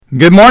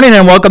Good morning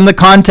and welcome to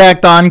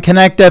Contact on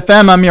Connect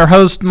FM. I'm your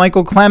host,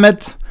 Michael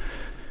Clement.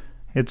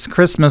 It's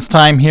Christmas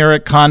time here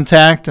at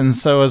Contact, and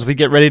so as we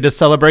get ready to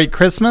celebrate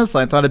Christmas,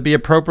 I thought it'd be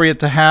appropriate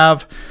to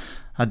have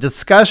a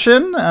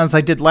discussion, as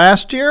I did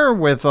last year,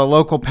 with a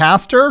local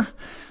pastor.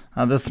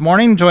 This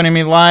morning, joining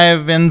me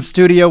live in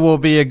studio will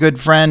be a good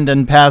friend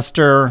and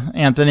Pastor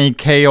Anthony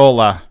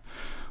Caiola.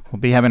 We'll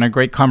be having a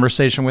great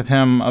conversation with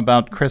him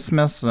about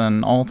Christmas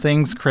and all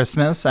things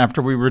Christmas after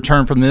we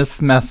return from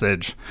this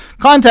message.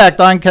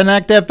 Contact on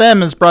Connect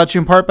FM is brought to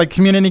you in part by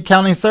Community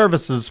County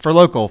Services for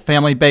local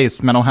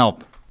family-based mental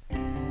health.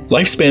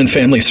 Lifespan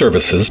Family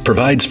Services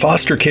provides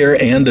foster care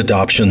and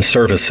adoption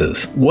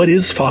services. What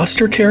is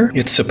foster care?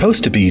 It's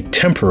supposed to be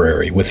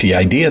temporary, with the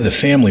idea the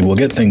family will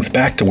get things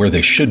back to where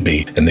they should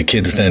be and the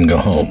kids then go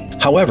home.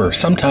 However,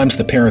 sometimes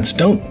the parents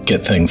don't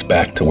get things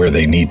back to where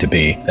they need to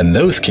be, and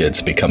those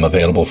kids become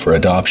available for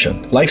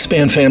adoption.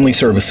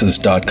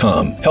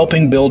 LifespanFamilyServices.com,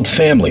 helping build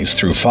families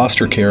through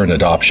foster care and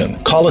adoption.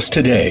 Call us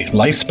today,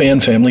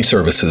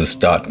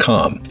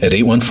 LifespanFamilyServices.com at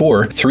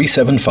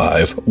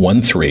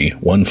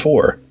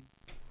 814-375-1314.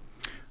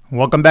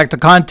 Welcome back to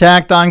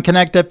Contact on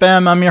Connect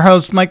FM. I'm your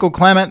host, Michael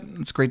Clement.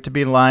 It's great to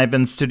be live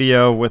in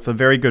studio with a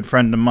very good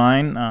friend of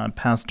mine,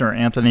 Pastor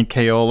Anthony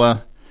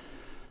Caiola.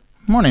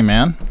 Morning,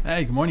 man.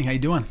 Hey, good morning. How you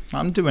doing?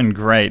 I'm doing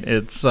great.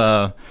 It's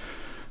a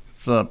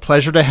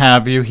pleasure to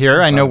have you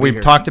here. I know we've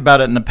talked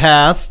about it in the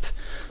past,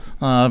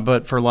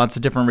 but for lots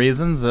of different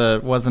reasons,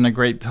 it wasn't a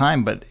great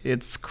time. But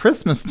it's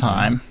Christmas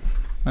time,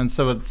 and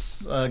so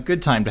it's a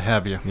good time to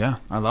have you. Yeah,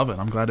 I love it.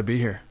 I'm glad to be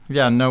here.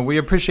 Yeah, no, we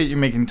appreciate you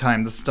making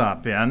time to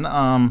stop in.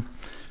 I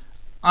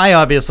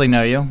obviously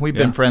know you. We've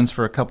been friends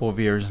for a couple of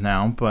years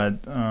now,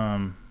 but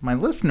my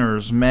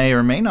listeners may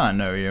or may not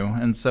know you.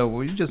 And so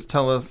will you just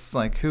tell us,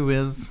 who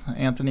is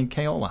Anthony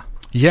Caiola?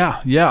 Yeah.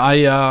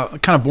 I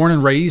kind of born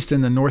and raised in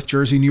the North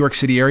Jersey, New York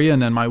City area,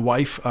 and then my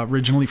wife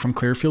originally from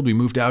Clearfield. We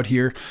moved out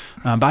here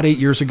about 8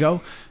 years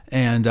ago.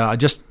 And I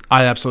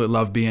absolutely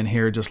love being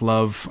here. Just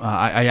love.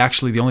 I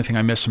actually, the only thing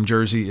I miss from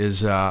Jersey is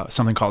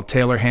something called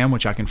Taylor ham,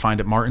 which I can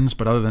find at Martin's.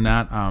 But other than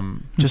that,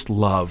 just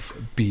love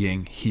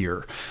being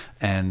here.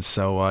 And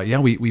so,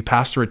 we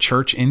pastor a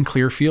church in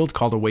Clearfield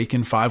called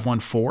Awaken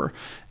 514,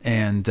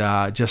 and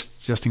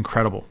just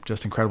incredible.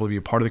 Just incredible to be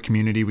a part of the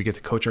community. We get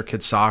to coach our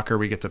kids' soccer.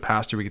 We get to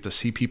pastor. We get to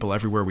see people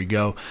everywhere we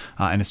go,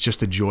 and it's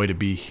just a joy to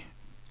be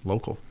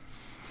local.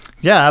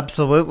 Yeah,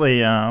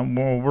 absolutely.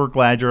 Well, we're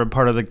glad you're a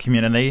part of the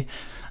community.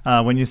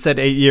 When you said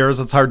 8 years,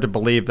 it's hard to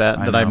believe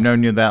that I've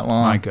known you that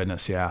long. My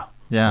goodness, yeah.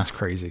 That's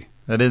crazy.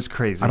 That is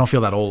crazy. I don't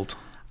feel that old.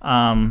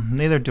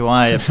 Neither do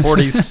I. At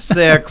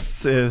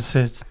 46,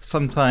 is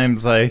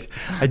sometimes I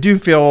do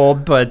feel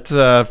old, but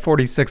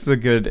 46 is a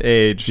good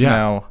age. Yeah,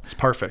 now, it's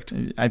perfect.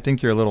 I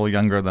think you're a little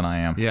younger than I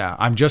am. Yeah,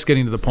 I'm just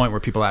getting to the point where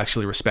people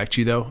actually respect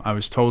you, though. I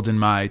was told in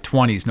my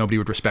 20s nobody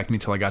would respect me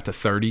until I got to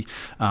 30.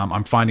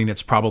 I'm finding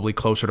it's probably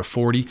closer to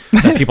 40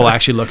 that people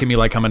actually look at me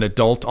like I'm an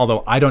adult,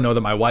 although I don't know that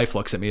my wife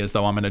looks at me as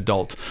though I'm an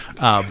adult.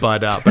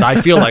 But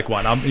I feel like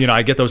one.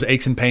 I get those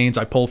aches and pains.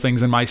 I pull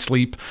things in my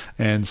sleep,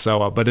 and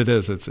so. But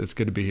it's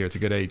good to be here. It's a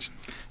good age.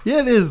 Yeah,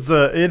 it is.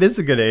 It is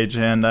a good age,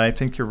 and I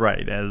think you're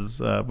right.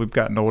 As we've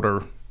gotten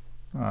older,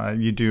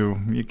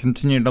 you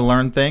continue to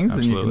learn things.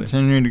 Absolutely. And you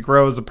continue to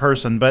grow as a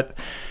person. But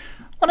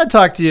I want to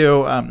talk to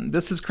you.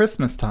 This is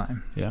Christmas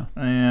time. Yeah,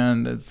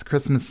 and it's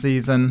Christmas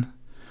season.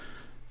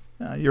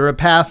 You're a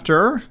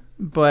pastor,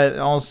 but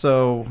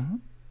also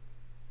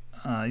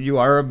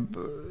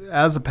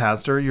as a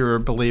pastor, you're a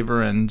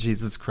believer in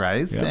Jesus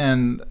Christ,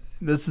 and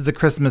this is the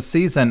Christmas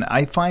season.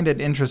 I find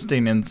it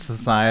interesting in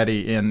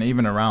society and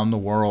even around the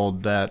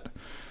world that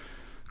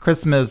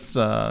Christmas,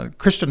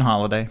 Christian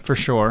holiday for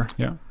sure.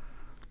 Yeah.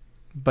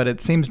 But it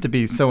seems to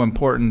be so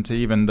important to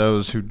even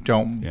those who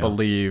don't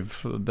believe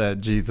that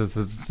Jesus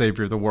is the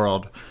Savior of the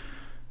world.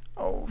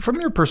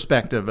 From your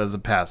perspective as a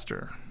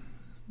pastor,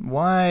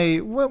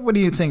 what do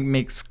you think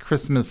makes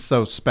Christmas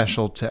so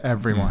special to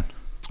everyone?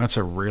 That's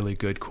a really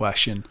good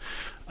question.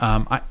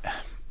 I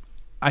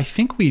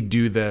think we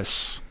do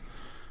this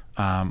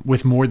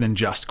with more than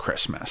just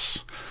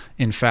Christmas.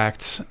 In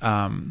fact,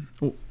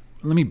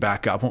 let me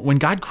back up. When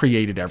God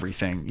created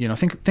everything,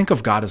 think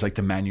of God as like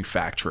the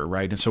manufacturer,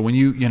 right? And so when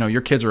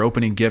your kids are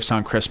opening gifts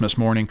on Christmas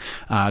morning,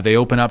 they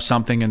open up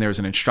something and there's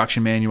an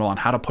instruction manual on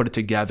how to put it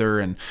together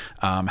and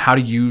how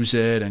to use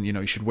it. And,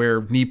 you should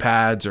wear knee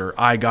pads or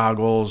eye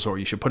goggles, or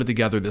you should put it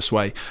together this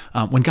way.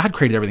 When God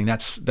created everything,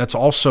 that's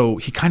also,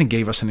 he kind of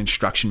gave us an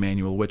instruction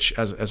manual, which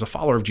as a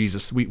follower of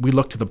Jesus, we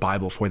look to the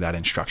Bible for that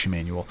instruction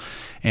manual.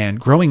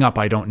 And growing up,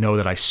 I don't know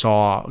that I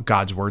saw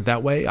God's word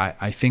that way.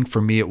 I think for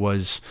me, it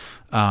was,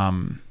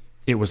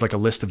 it was like a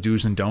list of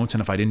do's and don'ts.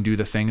 And if I didn't do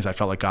the things, I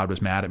felt like God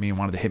was mad at me and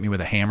wanted to hit me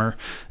with a hammer.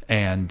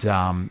 And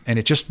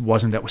it just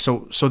wasn't that.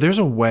 So there's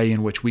a way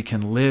in which we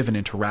can live and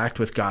interact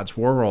with God's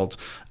world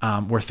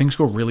where things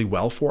go really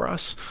well for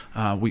us.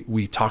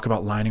 We talk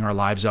about lining our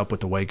lives up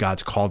with the way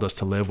God's called us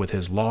to live, with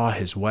his law,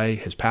 his way,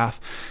 his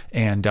path.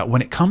 And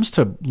when it comes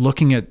to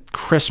looking at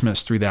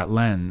Christmas through that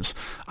lens,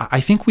 I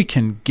think we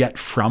can get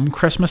from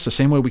Christmas the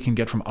same way we can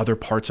get from other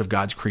parts of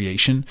God's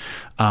creation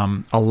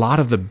a lot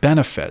of the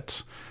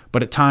benefits,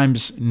 but at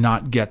times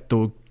not get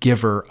the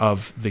giver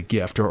of the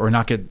gift, or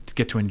not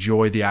get to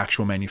enjoy the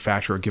actual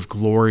manufacturer, or give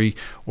glory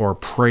or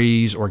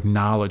praise or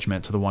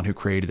acknowledgement to the one who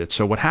created it.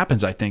 So what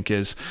happens, I think,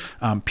 is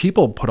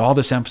people put all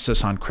this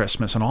emphasis on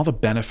Christmas and all the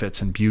benefits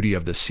and beauty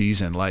of the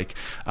season, like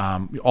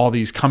all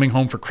these coming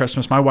home for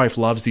Christmas. My wife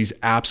loves these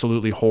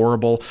absolutely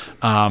horrible,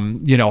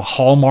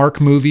 Hallmark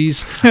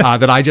movies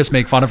that I just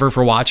make fun of her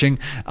for watching,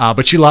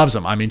 but she loves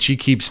them. I mean, she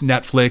keeps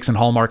Netflix and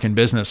Hallmark in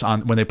business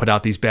on when they put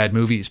out these bad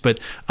movies. But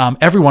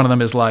every one of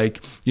them is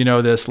like,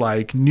 this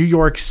like New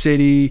York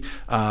City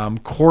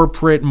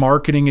corporate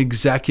marketing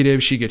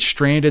executive. She gets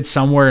stranded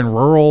somewhere in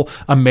rural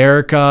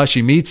America.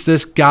 She meets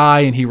this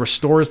guy and he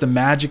restores the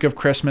magic of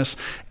Christmas.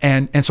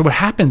 And so what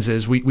happens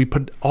is we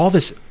put all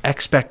this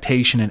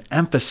expectation and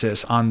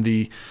emphasis on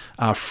the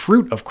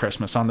fruit of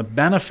Christmas, on the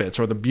benefits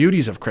or the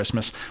beauties of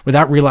Christmas,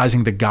 without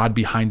realizing the God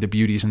behind the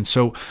beauties. And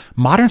so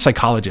modern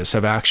psychologists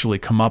have actually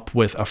come up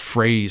with a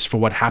phrase for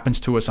what happens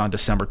to us on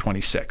December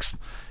 26th.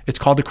 It's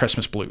called the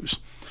Christmas blues.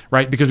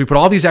 Right? Because we put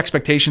all these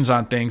expectations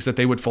on things that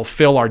they would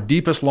fulfill our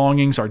deepest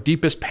longings, our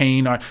deepest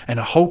pain, and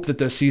a hope that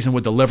this season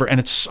would deliver. And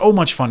it's so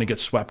much fun to get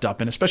swept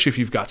up in, especially if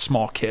you've got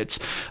small kids.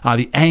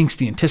 The angst,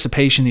 the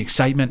anticipation, the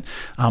excitement.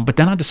 But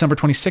then on December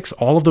 26th,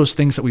 all of those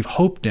things that we've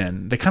hoped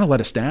in, they kind of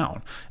let us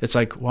down. It's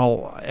like,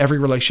 well, every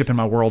relationship in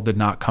my world did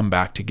not come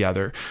back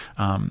together.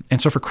 And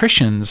so for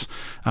Christians,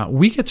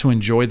 we get to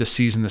enjoy the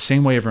season the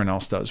same way everyone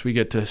else does. We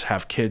get to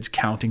have kids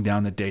counting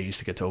down the days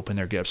to get to open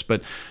their gifts.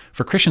 But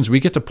for Christians, we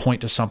get to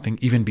point to something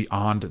even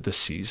beyond the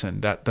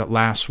season that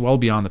lasts well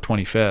beyond the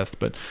 25th.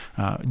 But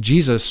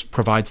Jesus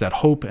provides that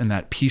hope and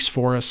that peace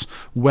for us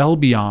well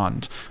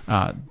beyond,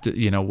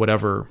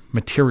 whatever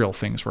material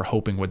things we're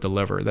hoping would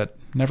deliver that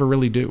never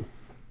really do.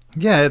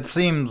 Yeah, it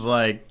seems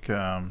like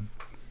there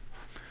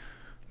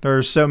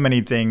are so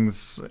many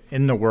things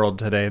in the world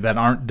today that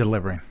aren't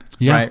delivering.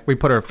 Yeah. Right? We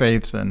put our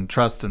faith and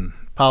trust in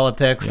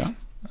politics. Yeah.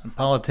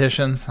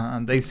 Politicians,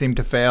 they seem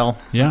to fail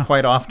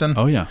quite often.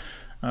 Oh, yeah.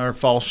 Or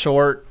fall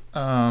short.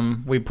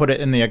 We put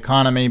it in the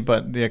economy,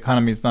 but the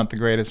economy is not the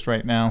greatest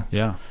right now.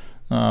 Yeah.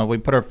 We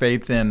put our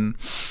faith in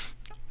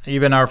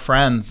even our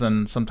friends,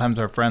 and sometimes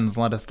our friends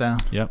let us down.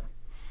 Yep.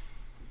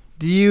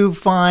 Do you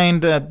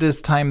find at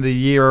this time of the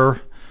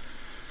year,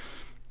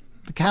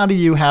 how do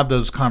you have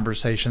those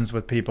conversations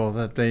with people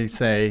that they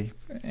say,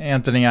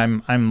 Anthony,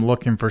 I'm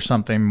looking for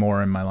something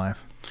more in my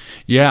life?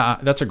 Yeah,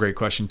 that's a great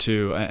question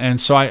too. And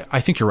so I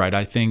think you're right.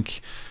 I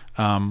think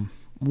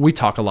we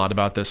talk a lot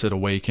about this at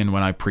Awaken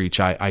when I preach.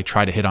 I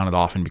try to hit on it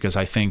often because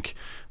I think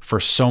for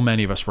so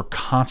many of us, we're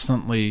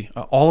constantly,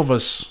 all of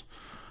us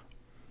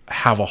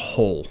have a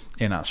hole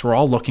in us. We're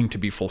all looking to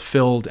be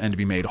fulfilled and to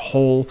be made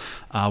whole,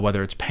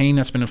 whether it's pain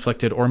that's been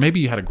inflicted or maybe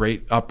you had a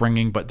great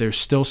upbringing, but there's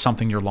still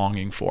something you're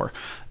longing for.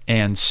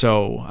 And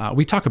so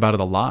we talk about it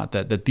a lot,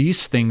 that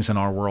these things in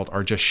our world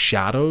are just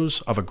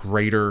shadows of a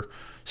greater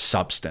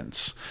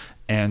substance.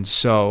 And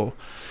so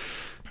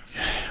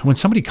when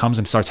somebody comes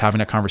and starts having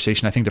that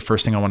conversation, I think the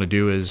first thing I want to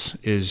do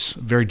is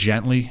very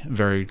gently,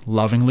 very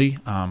lovingly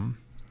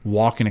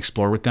walk and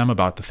explore with them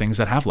about the things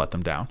that have let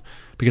them down.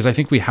 Because I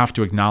think we have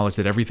to acknowledge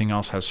that everything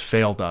else has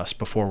failed us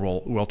before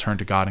we'll turn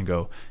to God and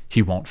go,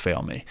 He won't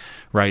fail me,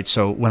 right?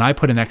 So when I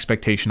put an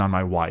expectation on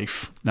my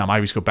wife, now I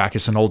always go back,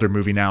 it's an older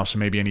movie now, so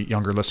maybe any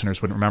younger listeners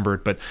wouldn't remember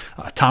it, but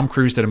Tom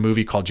Cruise did a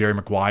movie called Jerry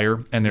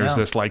Maguire, and there's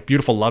this like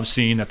beautiful love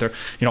scene that they're,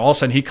 all of a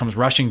sudden he comes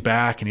rushing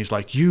back and he's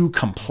like, you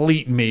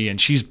complete me,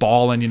 and she's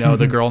bawling,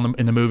 the girl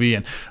in the movie,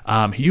 and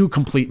you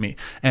complete me.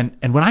 And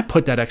when I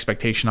put that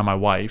expectation on my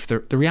wife,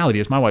 the reality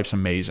is my wife's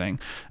amazing.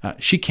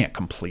 She can't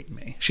complete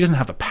me. She doesn't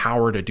have the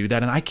power to do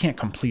that, and I can't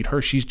complete her.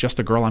 She's just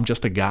a girl. I'm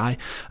just a guy.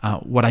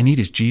 What I need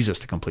is Jesus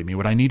to complete me.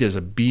 What I need is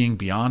a being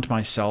beyond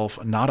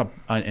myself, not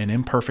an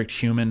imperfect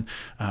human,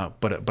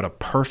 but a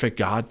perfect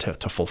God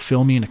to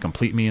fulfill me and to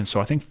complete me. And so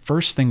I think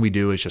first thing we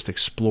do is just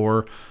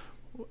explore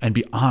and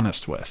be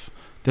honest with,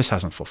 this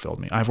hasn't fulfilled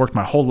me. I've worked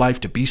my whole life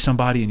to be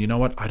somebody, and you know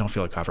what? I don't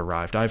feel like I've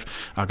arrived. I've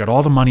got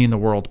all the money in the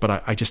world,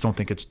 but I just don't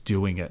think it's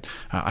doing it.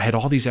 I had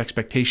all these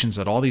expectations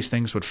that all these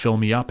things would fill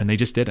me up, and they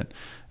just didn't.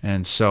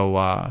 And so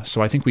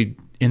I think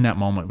in that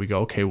moment, we go,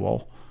 okay,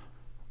 well,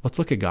 let's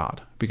look at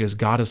God, because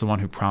God is the one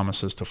who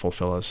promises to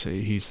fulfill us.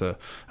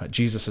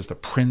 Jesus is the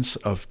Prince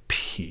of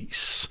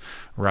Peace,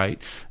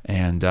 right?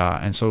 And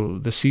so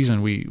this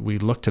season we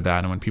look to that,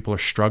 and when people are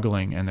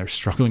struggling and they're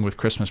struggling with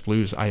Christmas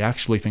blues, I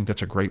actually think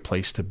that's a great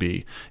place to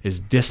be, is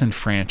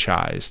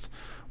disenfranchised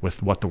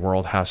with what the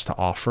world has to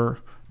offer,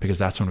 because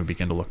that's when we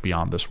begin to look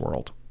beyond this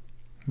world.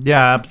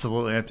 Yeah,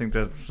 absolutely. I think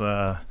that's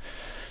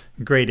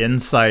great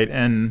insight.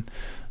 And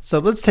So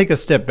let's take a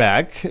step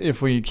back,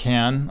 if we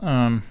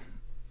can.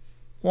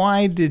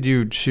 Why did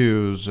you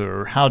choose,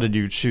 or how did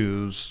you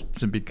choose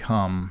to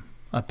become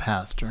a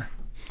pastor?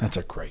 That's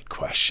a great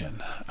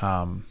question.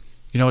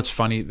 It's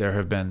funny. There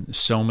have been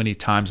so many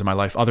times in my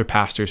life, other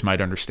pastors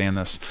might understand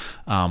this,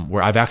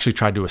 where I've actually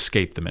tried to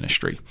escape the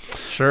ministry.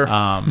 Sure.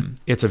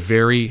 It's a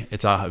very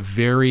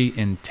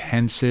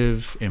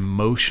intensive,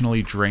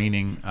 emotionally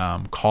draining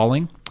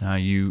calling.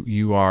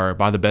 You are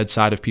by the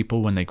bedside of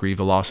people when they grieve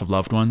the loss of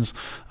loved ones.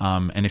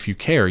 And if you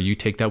care, you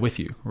take that with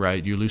you,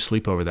 right? You lose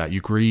sleep over that. You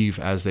grieve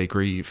as they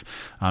grieve.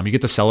 You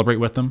get to celebrate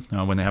with them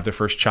when they have their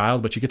first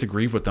child, but you get to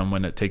grieve with them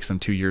when it takes them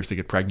 2 years to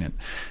get pregnant.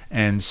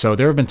 And so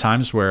there have been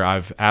times where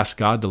I've asked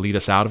God to lead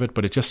us out of it,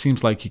 but it just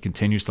seems like he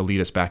continues to lead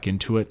us back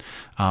into it,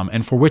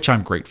 and for which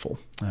I'm grateful.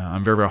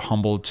 I'm very, very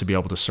humbled to be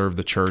able to serve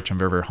the church. I'm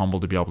very, very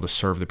humbled to be able to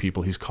serve the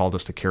people he's called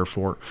us to care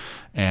for.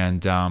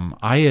 And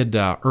I had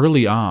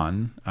early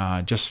on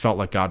just felt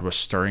like God was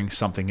stirring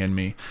something in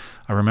me.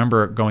 I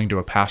remember going to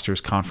a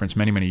pastor's conference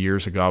many, many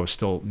years ago. I was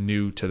still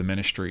new to the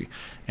ministry.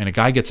 And a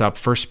guy gets up,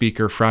 first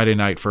speaker, Friday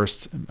night,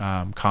 first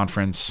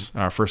conference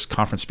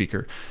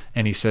speaker,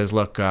 and he says,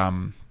 look,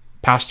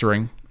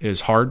 pastoring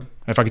is hard.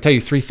 If I could tell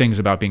you 3 things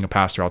about being a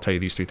pastor, I'll tell you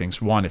these 3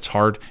 things. 1, it's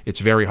hard. It's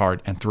very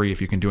hard. And 3,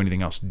 if you can do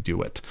anything else,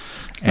 do it.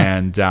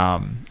 And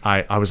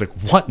I was like,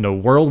 what in the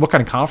world? What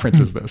kind of conference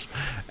is this?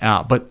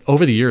 But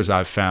over the years,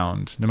 I've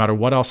found, no matter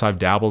what else I've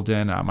dabbled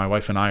in, my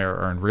wife and I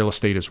are in real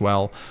estate as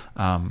well,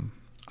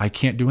 I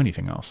can't do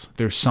anything else.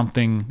 There's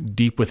something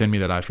deep within me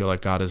that I feel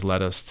like God has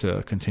led us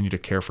to continue to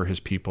care for his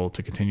people,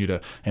 to continue to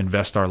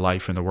invest our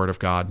life in the Word of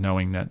God,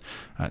 knowing that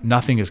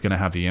nothing is going to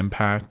have the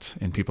impact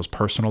in people's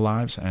personal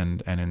lives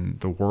and in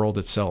the world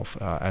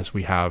itself as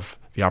we have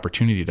the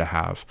opportunity to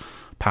have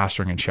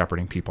pastoring and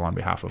shepherding people on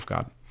behalf of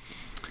God.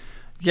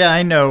 Yeah,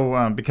 I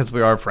know because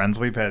we are friends,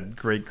 we've had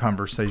great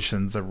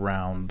conversations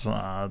around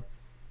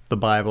the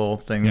Bible,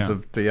 things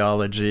of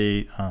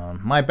theology,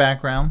 my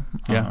background.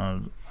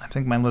 I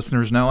think my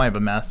listeners know I have a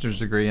master's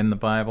degree in the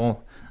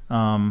Bible.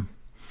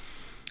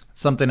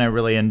 Something I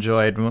really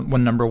enjoyed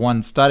when number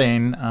 1,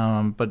 studying,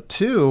 but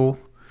 2,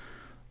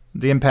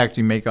 the impact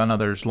you make on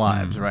others'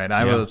 lives, right?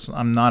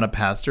 I'm not a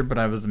pastor, but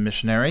I was a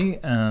missionary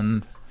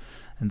in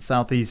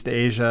Southeast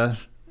Asia,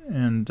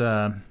 and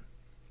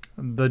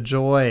the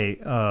joy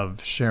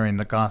of sharing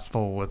the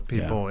gospel with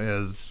people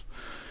is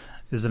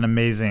an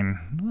amazing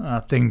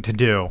thing to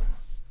do.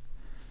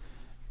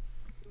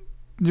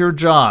 Your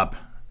job,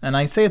 and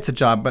I say it's a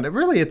job, but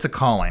it's a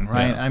calling,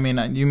 right? Yeah. I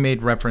mean, you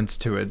made reference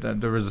to it, that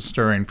there was a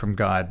stirring from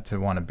God to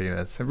want to be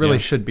this. It really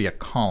should be a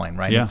calling,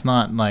 right? Yeah. It's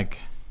not like,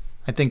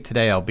 I think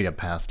today I'll be a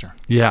pastor.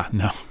 Yeah,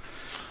 no.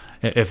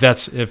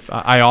 If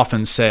I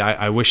often say,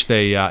 I wish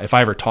if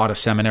I ever taught a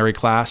seminary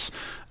class,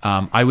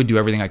 I would do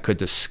everything I could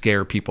to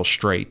scare people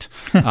straight,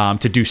 to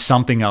do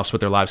something else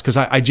with their lives. Because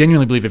I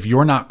genuinely believe if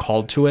you're not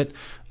called to it,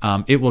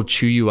 it will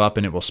chew you up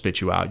and it will spit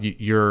you out.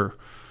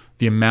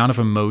 The amount of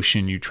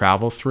emotion you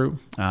travel through.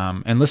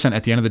 And listen,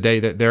 at the end of the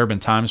day, there have been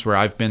times where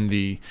I've been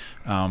the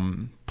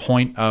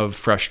point of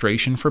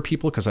frustration for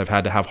people because I've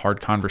had to have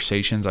hard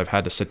conversations. I've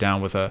had to sit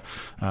down with a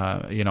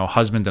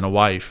husband and a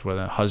wife, with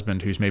a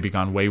husband who's maybe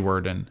gone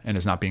wayward and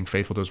is not being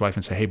faithful to his wife,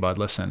 and say, hey, bud,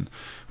 listen,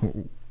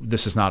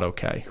 this is not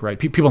okay, right?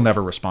 People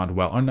never respond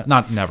well, or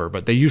not never,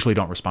 but they usually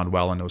don't respond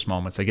well in those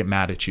moments. They get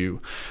mad at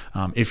you.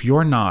 If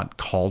you're not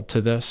called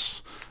to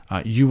this,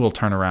 you will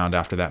turn around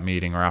after that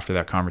meeting or after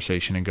that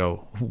conversation and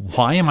go,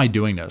 why am I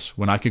doing this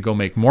when I could go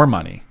make more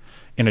money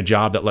in a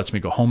job that lets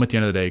me go home at the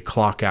end of the day,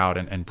 clock out,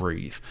 and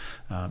breathe?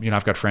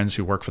 I've got friends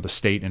who work for the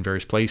state in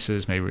various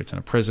places. Maybe it's in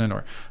a prison,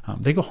 or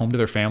they go home to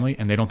their family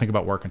and they don't think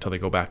about work until they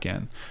go back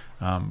in.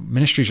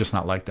 Ministry is just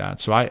not like that.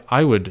 So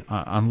I would,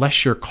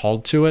 unless you're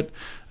called to it,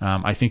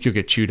 I think you'll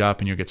get chewed up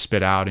and you'll get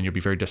spit out and you'll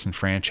be very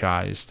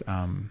disenfranchised.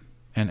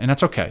 And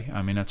that's okay.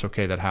 I mean, that's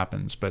okay. That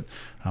happens. But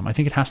I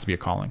think it has to be a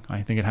calling.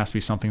 I think it has to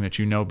be something that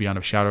beyond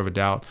a shadow of a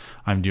doubt,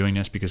 I'm doing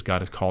this because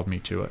God has called me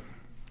to it.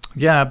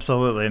 Yeah,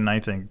 absolutely. And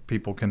I think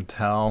people can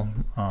tell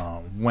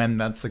when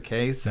that's the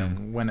case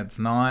and when it's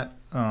not.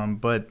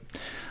 But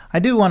I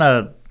do want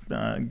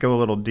to go a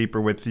little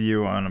deeper with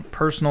you on a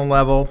personal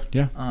level.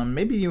 Yeah.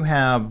 Maybe you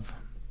have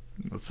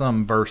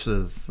some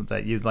verses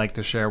that you'd like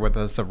to share with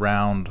us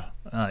around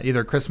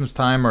either Christmas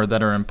time or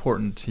that are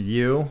important to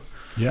you.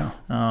 Yeah.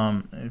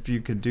 If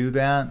you could do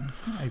that,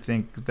 I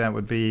think that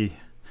would be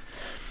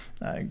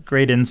a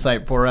great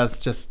insight for us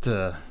just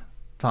to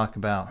talk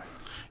about.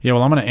 Yeah,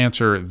 well, I'm going to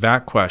answer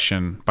that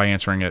question by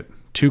answering it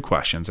 2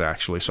 questions,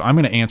 actually. So I'm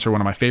going to answer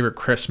one of my favorite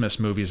Christmas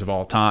movies of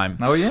all time.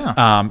 Oh, yeah.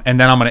 And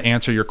then I'm going to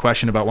answer your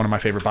question about one of my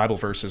favorite Bible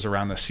verses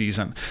around this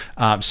season.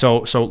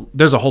 So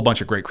there's a whole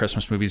bunch of great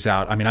Christmas movies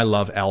out. I mean, I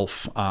love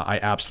Elf. I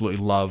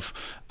absolutely love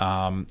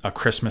A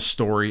Christmas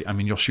Story. I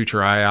mean, you'll shoot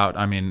your eye out.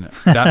 I mean,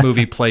 that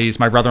movie plays.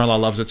 My brother-in-law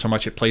loves it so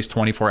much it plays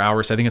 24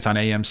 hours. I think it's on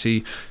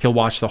AMC. He'll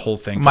watch the whole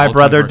thing. My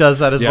brother does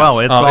that as well.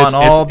 It's on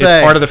all day.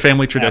 It's part of the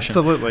family tradition.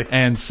 Absolutely.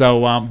 And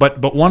so,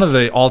 but one of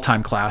the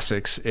all-time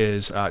classics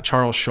is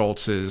Charles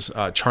Schultz's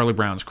Charlie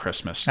Brown's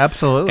Christmas.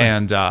 Absolutely.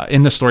 And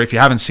in the story, if you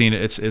haven't seen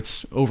it,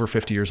 it's over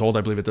 50 years old,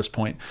 I believe, at this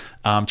point.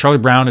 Charlie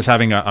Brown is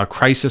having a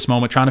crisis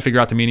moment, trying to figure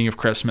out the meaning of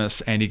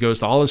Christmas, and he goes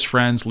to all his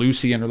friends,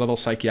 Lucy in her little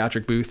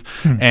psychiatric booth,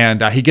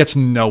 and he gets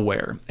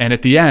nowhere. And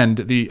at the end,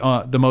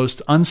 the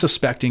most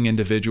unsuspecting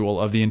individual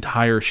of the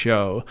entire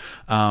show,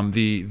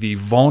 the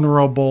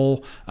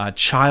vulnerable,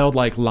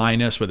 childlike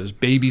Linus with his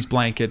baby's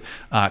blanket,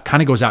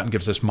 kind of goes out and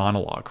gives this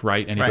monologue,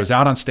 right? And he goes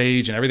out on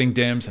stage, and everything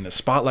dims, and the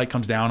spotlight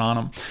comes down on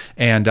him,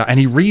 and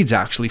he reads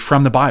actually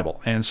from the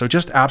Bible, and so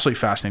just absolutely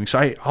fascinating.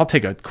 So I'll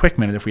take a quick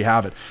minute if we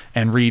have it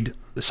and read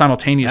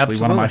simultaneously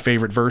one of my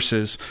favorite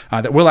verses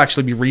that we'll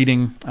actually be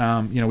reading. We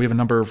have a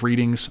number of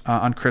readings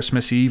on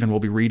Christmas Eve, and we'll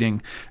be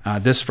reading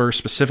this verse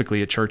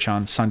specifically at church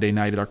on Sunday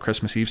night at our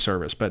Christmas Eve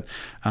service. But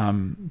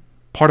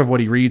part of what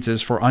he reads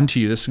is, "For unto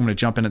you," this is going to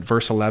jump in at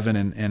verse 11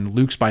 in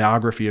Luke's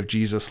biography of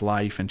Jesus'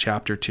 life in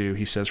chapter 2.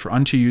 He says, "For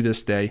unto you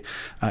this day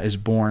is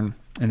born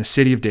in the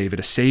city of David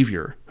a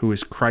Savior, who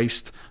is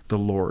Christ the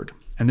Lord.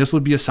 And this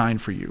will be a sign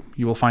for you.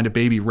 You will find a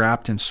baby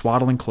wrapped in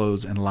swaddling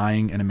clothes and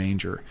lying in a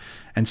manger."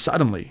 And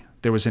suddenly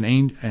there was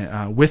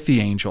with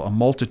the angel a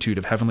multitude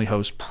of heavenly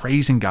hosts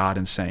praising God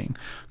and saying,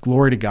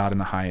 "Glory to God in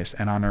the highest,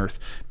 and on earth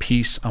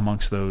peace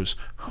amongst those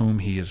whom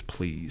he is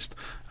pleased."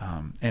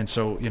 And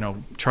so,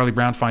 Charlie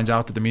Brown finds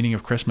out that the meaning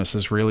of Christmas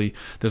is really,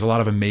 there's a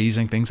lot of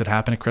amazing things that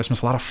happen at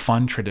Christmas, a lot of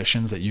fun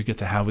traditions that you get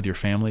to have with your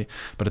family.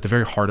 But at the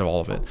very heart of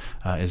all of it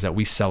is that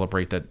we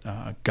celebrate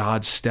that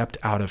God stepped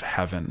out of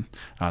heaven,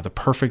 the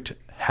perfect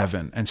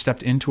heaven, and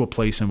stepped into a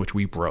place in which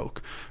we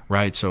broke,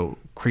 right? So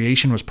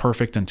creation was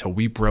perfect until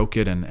we broke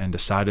it and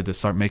decided to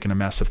start making a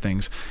mess of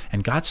things.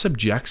 And God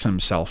subjects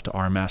himself to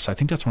our mess. I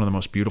think that's one of the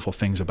most beautiful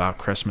things about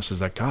Christmas is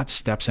that God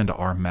steps into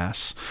our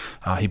mess.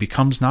 He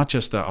becomes not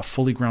just a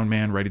fully grown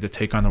man ready to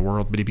take on the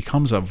world, but he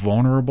becomes a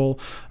vulnerable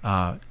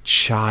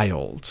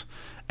child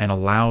and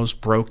allows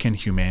broken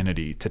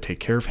humanity to take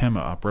care of him,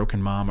 a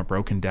broken mom, a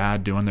broken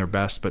dad doing their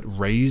best, but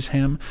raise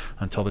him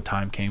until the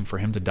time came for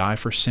him to die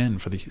for sin,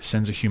 for the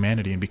sins of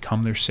humanity, and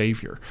become their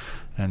Savior.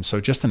 And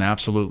so just an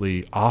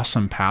absolutely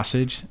awesome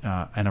passage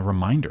and a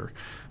reminder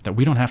that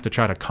we don't have to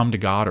try to come to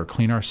God or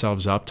clean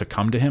ourselves up to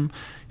come to him.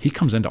 He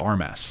comes into our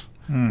mess,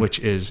 which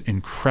is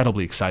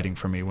incredibly exciting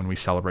for me when we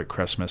celebrate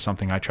Christmas,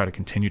 something I try to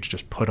continue to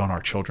just put on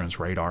our children's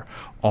radar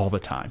all the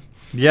time.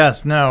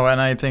 Yes, no, and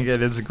I think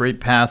it is a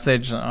great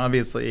passage.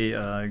 Obviously,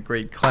 a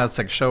great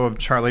classic show of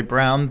Charlie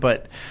Brown,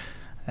 but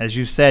as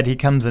you said, he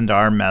comes into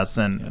our mess,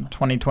 and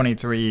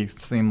 2023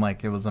 seemed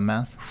like it was a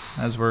mess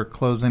as we're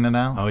closing it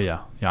out. Oh, yeah.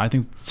 Yeah, I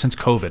think since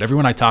COVID,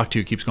 everyone I talk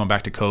to keeps going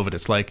back to COVID.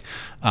 It's like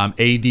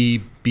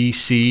AD,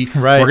 BC.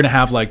 Right. We're going to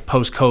have like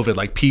post-COVID,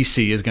 like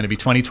PC is going to be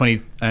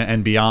 2020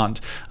 and beyond.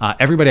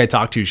 Everybody I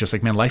talk to is just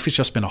like, man, life has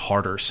just been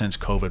harder since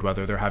COVID,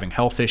 whether they're having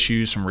health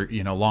issues from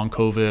long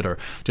COVID or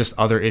just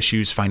other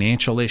issues,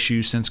 financial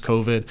issues since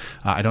COVID.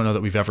 I don't know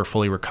that we've ever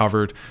fully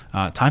recovered.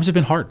 Times have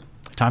been hard.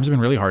 Times have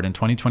been really hard, and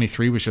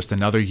 2023 was just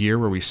another year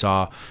where we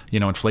saw,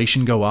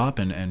 inflation go up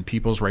and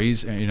people's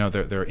raise,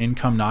 their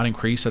income not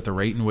increase at the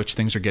rate in which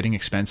things are getting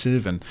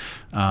expensive, and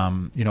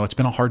it's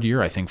been a hard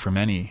year, I think, for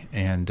many.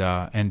 And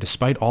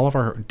despite all of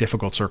our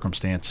difficult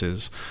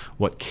circumstances,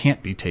 what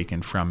can't be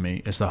taken from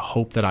me is the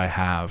hope that I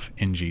have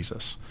in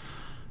Jesus,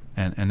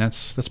 and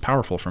that's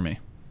powerful for me.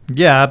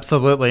 Yeah,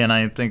 absolutely. And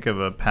I think of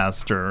a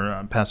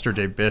pastor, Pastor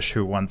Dave Bish,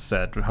 who once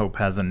said, "Hope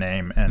has a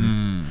name,"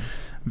 and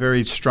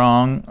very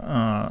strong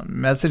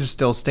message,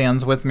 still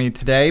stands with me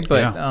today,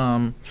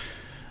 but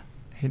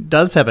it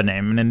does have a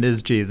name, and it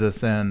is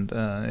Jesus, and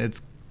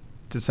it's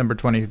December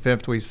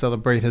 25th. We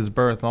celebrate his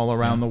birth all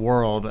around the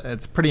world.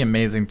 It's pretty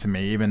amazing to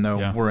me, even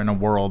though we're in a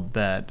world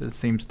that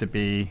seems to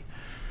be,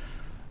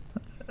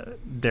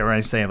 dare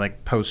I say,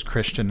 like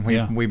post-Christian.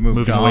 We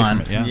moved on.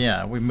 Away from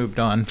it, we moved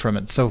on from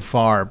it so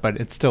far, but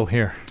it's still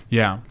here.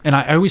 Yeah, and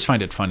I always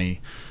find it funny.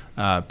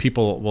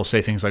 People will say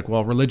things like,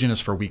 "Well, religion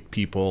is for weak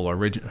people,"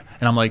 and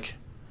I'm like,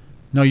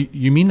 no,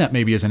 you mean that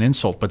maybe as an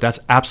insult, but that's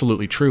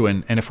absolutely true.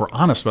 And if we're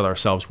honest with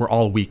ourselves, we're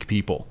all weak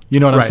people. You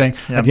know what I'm saying?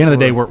 Yeah, at the end of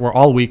the day, we're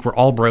all weak, we're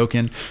all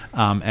broken.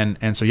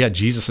 And so,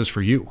 Jesus is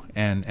for you.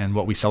 And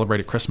what we celebrate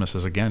at Christmas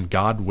is, again,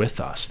 God with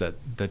us,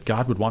 that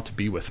God would want to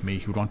be with me.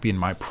 He would want to be in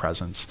my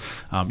presence.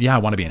 I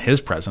want to be in his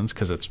presence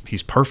because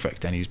he's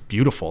perfect and he's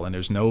beautiful and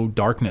there's no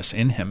darkness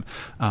in him.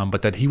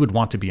 But that he would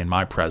want to be in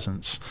my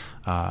presence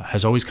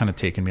has always kind of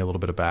taken me a little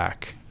bit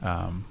aback.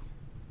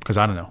 Because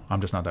I don't know,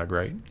 I'm just not that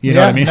great. You know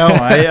what I mean? No,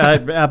 I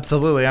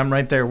absolutely, I'm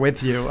right there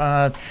with you.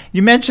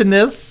 You mentioned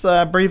this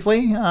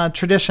briefly,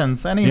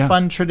 traditions. Any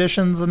fun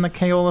traditions in the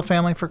Caiola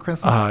family for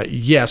Christmas?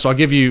 So I'll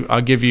give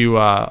you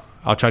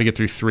I'll try to get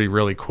through 3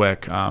 really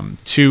quick.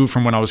 2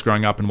 from when I was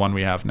growing up, and 1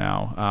 we have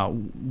now.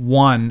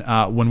 One,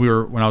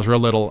 when I was real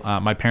little,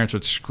 my parents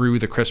would screw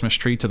the Christmas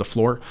tree to the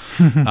floor.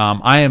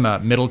 I am a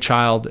middle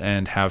child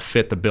and have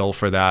fit the bill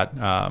for that,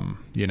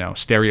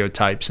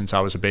 stereotype since I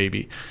was a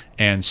baby.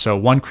 And so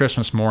one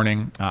Christmas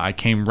morning, I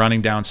came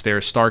running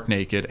downstairs stark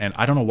naked, and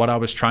I don't know what I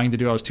was trying to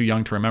do. I was too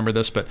young to remember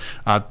this, but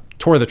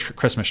tore the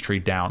Christmas tree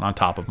down on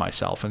top of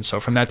myself. And so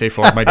from that day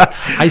forward, my dad,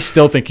 I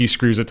still think he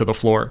screws it to the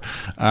floor.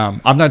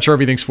 I'm not sure if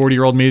he thinks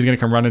 40-year-old me is going to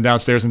come running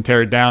downstairs and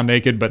tear it down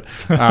naked, but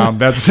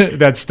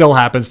that still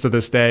happens to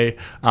this day.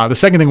 The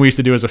second thing we used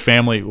to do as a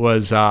family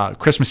was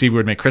Christmas Eve, we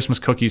would make Christmas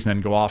cookies and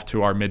then go off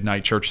to our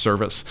midnight church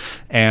service.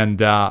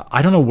 And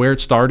I don't know where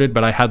it started,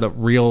 but I had the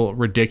real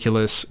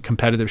ridiculous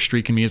competitive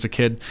streak in me as a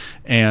kid.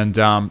 And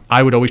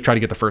I would always try to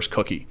get the first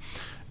cookie.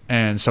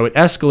 And so it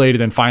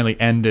escalated and finally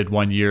ended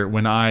one year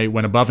when I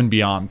went above and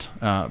beyond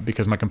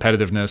because my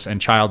competitiveness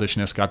and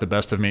childishness got the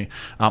best of me.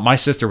 My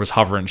sister was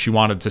hovering; she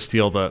wanted to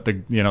steal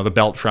the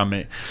belt from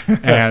me,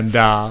 and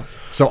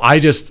so I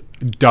just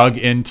dug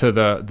into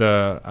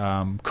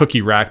the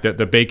cookie rack,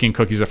 the baking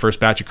cookies, the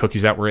first batch of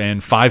cookies that were in.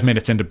 5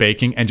 minutes into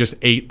baking, and just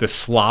ate the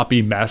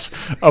sloppy mess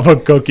of a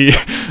cookie.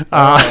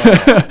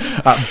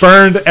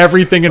 Burned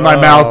everything in my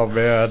mouth. Oh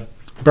man!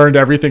 Burned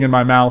everything in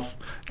my mouth.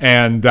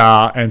 And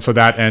so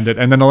that ended.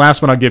 And then the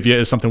last one I'll give you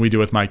is something we do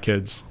with my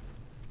kids.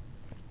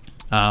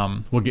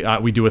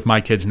 We do with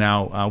my kids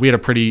now. We had a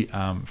pretty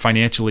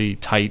financially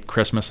tight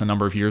Christmas a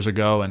number of years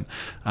ago, and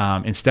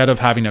instead of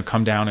having to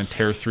come down and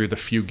tear through the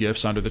few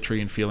gifts under the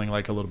tree and feeling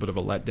like a little bit of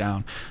a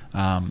letdown,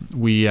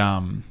 we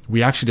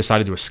actually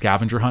decided to do a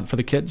scavenger hunt for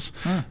the kids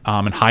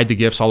and hide the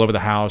gifts all over the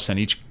house, and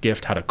each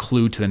gift had a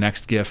clue to the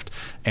next gift.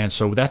 And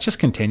so that just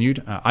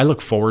continued. I look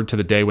forward to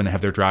the day when they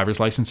have their driver's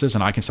licenses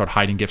and I can start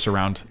hiding gifts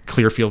around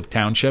Clearfield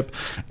Township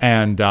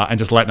and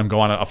just letting them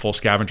go on a full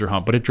scavenger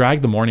hunt. But it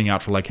dragged the morning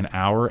out for like an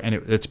hour, and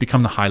it's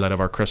become the highlight of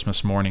our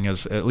Christmas morning,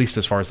 at least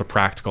as far as the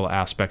practical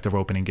aspect of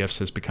opening gifts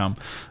has become.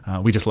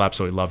 We just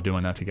absolutely love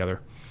doing that together.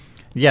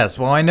 Yes,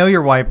 well, I know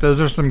your wife. Those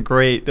are some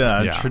great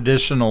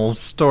traditional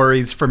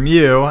stories from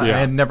you. Yeah. I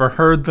had never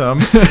heard them,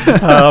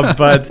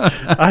 but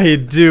I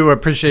do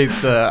appreciate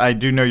I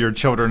do know your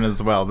children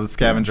as well. The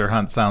scavenger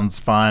hunt sounds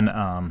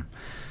fun.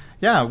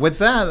 With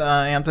that,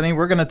 Anthony,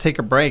 we're going to take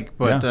a break.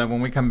 But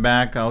when we come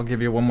back, I'll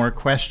give you one more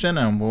question,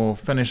 and we'll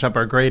finish up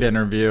our great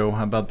interview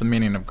about the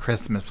meaning of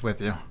Christmas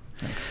with you.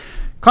 Thanks.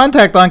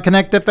 Contact on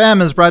Connect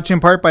FM is brought to you in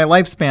part by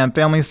Lifespan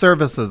Family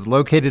Services,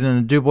 located in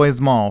the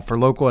DuBois Mall for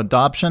local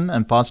adoption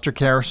and foster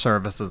care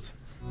services.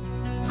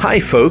 Hi,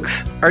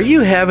 folks. Are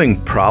you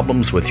having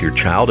problems with your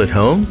child at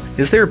home?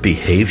 Is their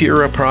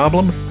behavior a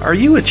problem? Are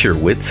you at your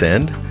wit's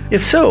end?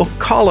 If so,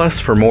 call us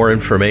for more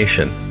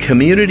information.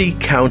 Community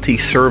County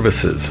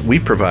Services. We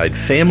provide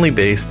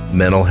family-based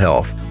mental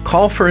health.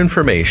 Call for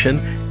information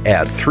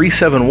at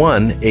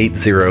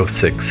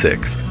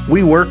 371-8066.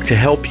 We work to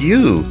help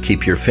you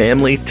keep your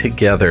family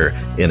together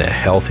in a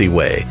healthy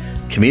way.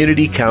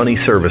 Community County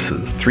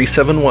Services,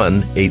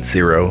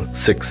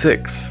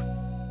 371-8066.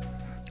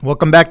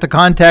 Welcome back to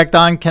Contact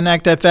on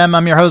Connect FM.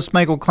 I'm your host,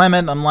 Michael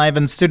Clement. I'm live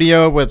in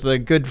studio with a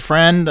good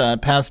friend,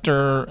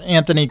 Pastor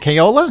Anthony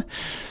Caiola.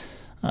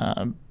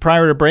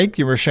 Prior to break,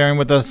 you were sharing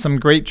with us some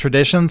great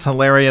traditions,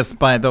 hilarious,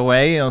 by the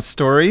way,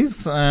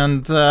 stories,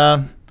 and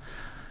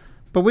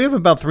but we have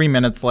about 3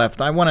 minutes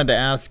left. I wanted to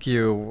ask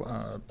you,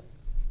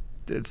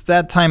 it's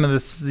that time of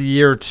this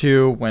year,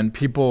 too, when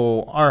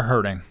people are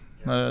hurting.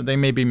 They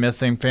may be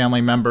missing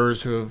family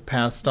members who have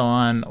passed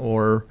on,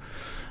 or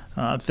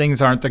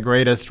things aren't the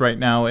greatest right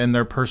now in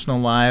their personal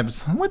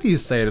lives. What do you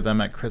say to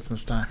them at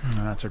Christmas time?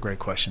 That's a great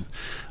question.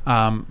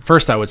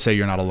 First, I would say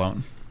you're not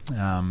alone.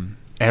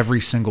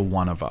 Every single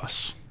one of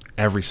us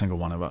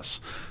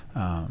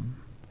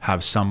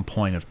have some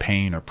point of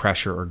pain or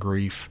pressure or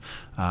grief.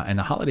 And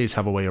the holidays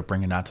have a way of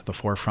bringing that to the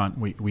forefront.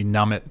 We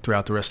numb it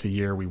throughout the rest of the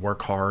year. We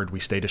work hard. We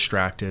stay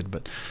distracted.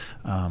 But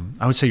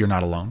I would say you're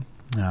not alone.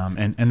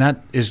 And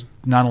that is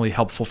not only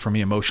helpful for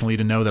me emotionally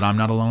to know that I'm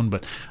not alone,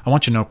 but I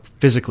want you to know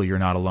physically you're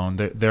not alone.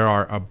 There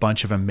are a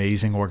bunch of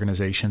amazing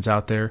organizations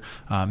out there,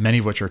 many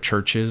of which are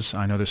churches.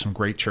 I know there's some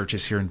great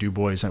churches here in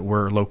DuBois that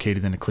we're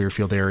located in the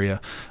Clearfield area,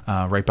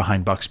 right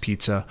behind Buck's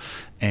Pizza.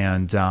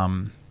 And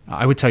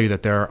I would tell you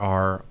that there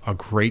are a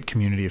great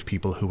community of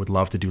people who would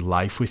love to do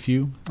life with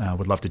you,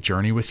 would love to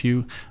journey with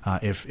you.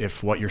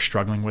 If what you're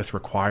struggling with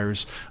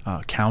requires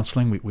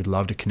counseling, we'd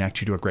love to connect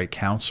you to a great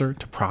counselor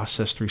to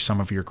process through some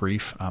of your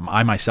grief.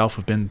 I myself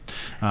have been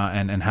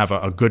and have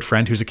a good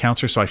friend who's a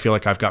counselor, so I feel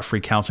like I've got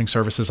free counseling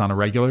services on a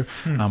regular.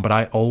 But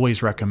I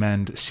always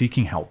recommend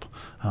seeking help.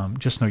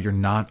 Just know you're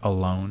not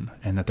alone,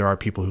 and that there are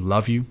people who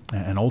love you,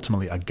 and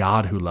ultimately a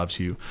God who loves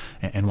you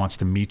and wants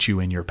to meet you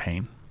in your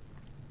pain.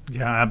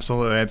 Yeah,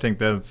 absolutely. I think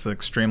that's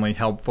extremely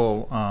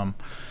helpful.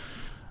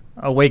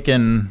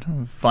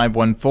 Awaken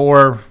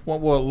 514, what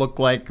will it look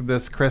like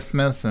this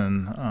Christmas?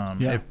 And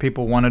if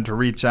people wanted to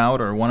reach out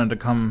or wanted to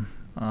come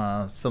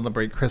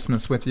celebrate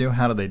Christmas with you,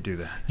 how do they do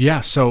that?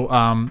 Yeah,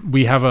 so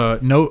we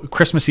have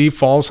Christmas Eve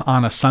falls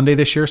on a Sunday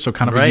this year, so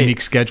kind of a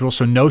unique schedule.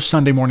 So no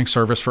Sunday morning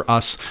service for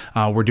us.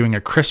 We're doing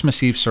a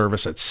Christmas Eve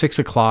service at 6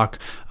 o'clock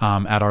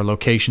at our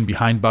location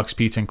behind Buck's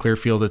Pizza in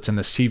Clearfield. It's in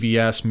the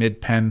CVS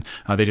Mid-Penn.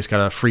 They just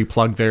got a free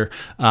plug there,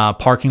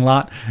 parking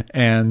lot.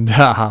 And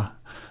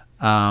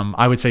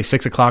I would say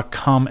 6 o'clock,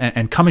 come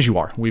as you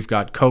are. We've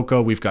got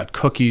cocoa, we've got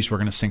cookies, we're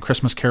going to sing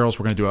Christmas carols,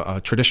 we're going to do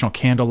a traditional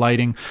candle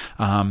lighting,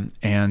 and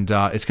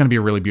it's going to be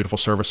a really beautiful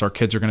service. Our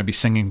kids are going to be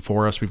singing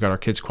for us. We've got our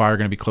kids choir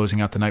going to be closing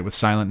out the night with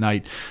Silent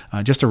Night.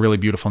 Just a really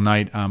beautiful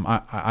night.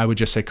 I would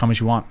just say come as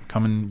you want.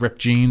 Come in ripped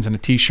jeans and a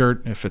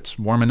t-shirt if it's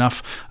warm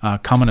enough.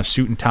 Come in a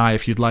suit and tie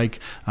if you'd like.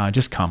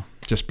 Just come.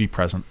 Just be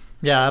present.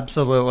 Yeah,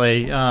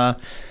 absolutely.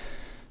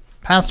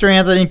 Pastor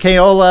Anthony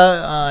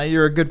Caiola,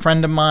 you're a good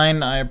friend of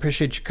mine. I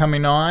appreciate you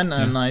coming on,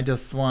 and I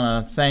just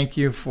want to thank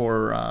you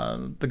for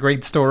the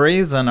great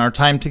stories and our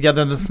time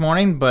together this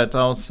morning, but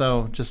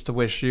also just to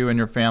wish you and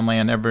your family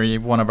and every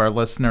one of our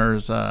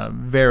listeners a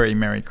very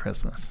Merry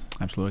Christmas.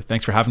 Absolutely.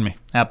 Thanks for having me.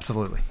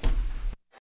 Absolutely.